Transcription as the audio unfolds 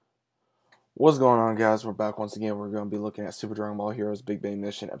What's going on, guys? We're back once again. We're going to be looking at Super Dragon Ball Heroes Big Bang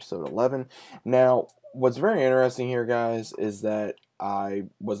Mission Episode 11. Now, what's very interesting here, guys, is that I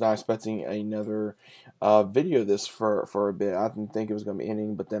was not expecting another video of this for a bit. I didn't think it was going to be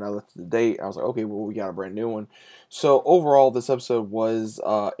ending, but then I looked at the date. I was like, okay, well, we got a brand new one. So, overall, this episode was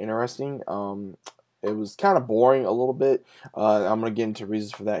interesting. It was kind of boring a little bit. I'm going to get into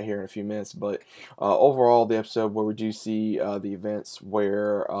reasons for that here in a few minutes. But overall, the episode where we do see the events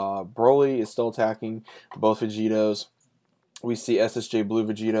where Broly is still attacking both Vegetos. We see SSJ Blue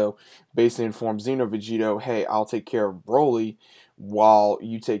Vegito basically inform Xeno Vegito, hey, I'll take care of Broly while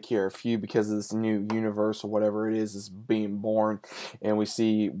you take care of Fu because of this new universe or whatever it is being born. And we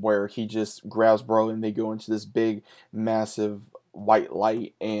see where he just grabs Broly and they go into this big, massive white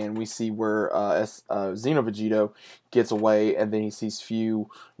light, and we see where Xeno Vegito gets away, and then he sees Fu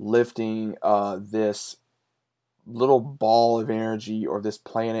lifting this little ball of energy or this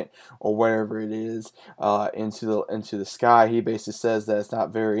planet or whatever it is into the sky. He basically says that it's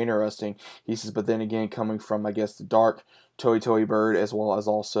not very interesting. He says, but then again, coming from, I guess, the dark Toy bird, as well as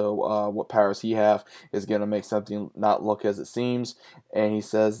also what powers he have, is going to make something not look as it seems. And he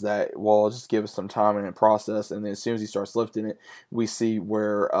says that, well, just give us some time and process. And then as soon as he starts lifting it, we see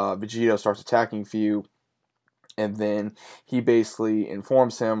where Vegito starts attacking Fu. And then he basically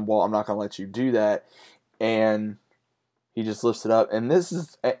informs him, well, I'm not going to let you do that. And he just lifts it up. And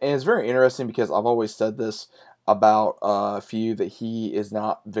it's very interesting because I've always said this about Fu, that he is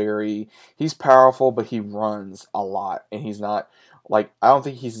not very, he's powerful, but he runs a lot, and he's not, like, I don't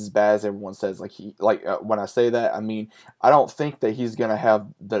think he's as bad as everyone says. When I say that, I mean, I don't think that he's gonna have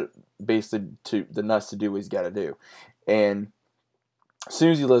the the nuts to do what he's got to do. And as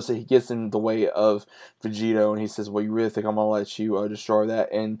soon as he lifts it, he gets in the way of Vegito, and he says, well, you really think I'm going to let you destroy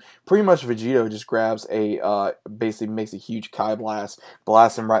that? And pretty much Vegito just grabs basically makes a huge Kai blast,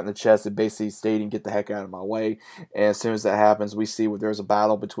 blasts him right in the chest, and basically stating, get the heck out of my way. And as soon as that happens, we see where there's a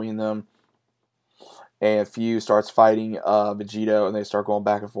battle between them. And Fu starts fighting Vegito, and they start going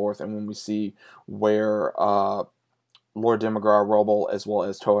back and forth. And when we see where Lord Demigra, Robo, as well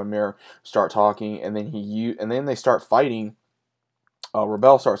as Toa Mir start talking, and then they start fighting.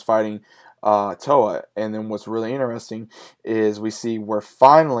 Rebel starts fighting Toa, and then what's really interesting is we see where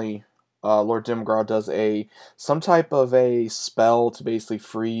finally Lord Demigra does some type of a spell to basically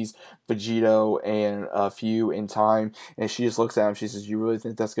freeze Vegito and Fu in time, and she just looks at him. She says, "You really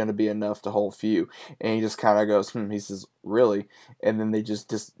think that's going to be enough to hold Fu?" And he just kind of goes, "Hmm." He says, "Really?" And then they just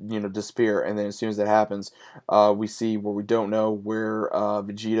disappear. And then as soon as that happens, we see where we don't know where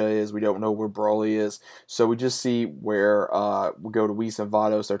Vegeta is. We don't know where Broly is. So we just see where we go to Whis and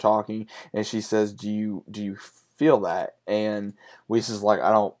Vados. They're talking, and she says, "Do you feel that?" And Whis is like,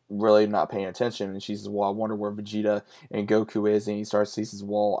 "I don't really, not paying attention." And she says, "Well, I wonder where Vegeta and Goku is." And he says,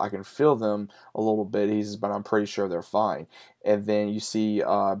 "Well, I can feel them a little bit." He says, "But I'm pretty sure they're fine." And then you see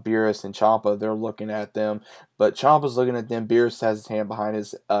Beerus and Champa, they're looking at them, but Champa's looking at them. Beerus has his hand behind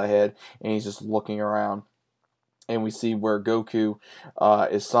his head, and he's just looking around. And we see where Goku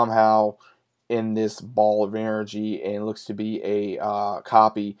is somehow in this ball of energy, and looks to be a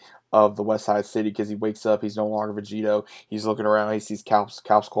copy of the West Side City, because he wakes up, he's no longer Vegito, he's looking around, he sees Caps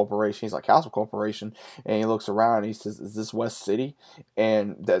Corporation, he's like, Caps Corporation, and he looks around, and he says, is this West City?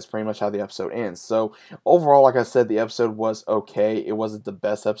 And that's pretty much how the episode ends. So overall, like I said, the episode was okay. It wasn't the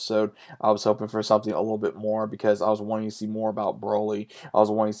best episode. I was hoping for something a little bit more, because I was wanting to see more about Broly, I was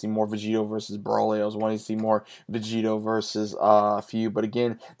wanting to see more Vegito versus Broly, I was wanting to see more Vegito versus Fu, but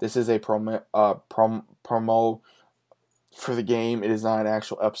again, this is a promo for the game. It is not an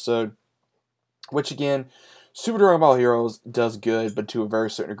actual episode, which again, Super Dragon Ball Heroes does good, but to a very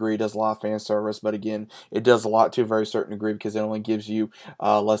certain degree. It does a lot of fan service, but again, it does a lot to a very certain degree, because it only gives you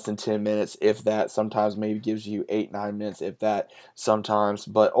less than 10 minutes, if that. Sometimes maybe gives you 8-9 minutes, if that, sometimes.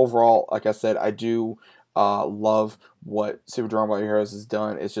 But overall, like I said, I do love what Super Dragon Ball Heroes has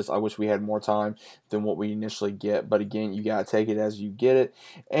done. It's just I wish we had more time than what we initially get. But again, you gotta take it as you get it,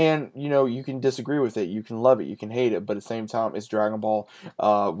 and you can disagree with it, you can love it, you can hate it, but at the same time, it's Dragon Ball.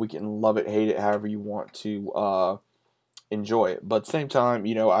 We can love it, hate it, however you want to enjoy it. But at the same time,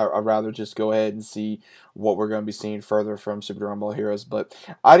 I'd rather just go ahead and see what we're going to be seeing further from Super Dragon Ball Heroes. But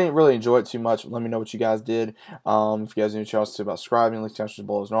I didn't really enjoy it too much. Let me know what you guys did. If you guys need a chance to about subscribing, link to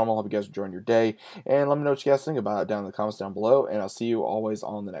below as normal. Hope you guys enjoying your day. And let me know what you guys think about it down in the comments down below. And I'll see you always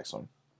on the next one.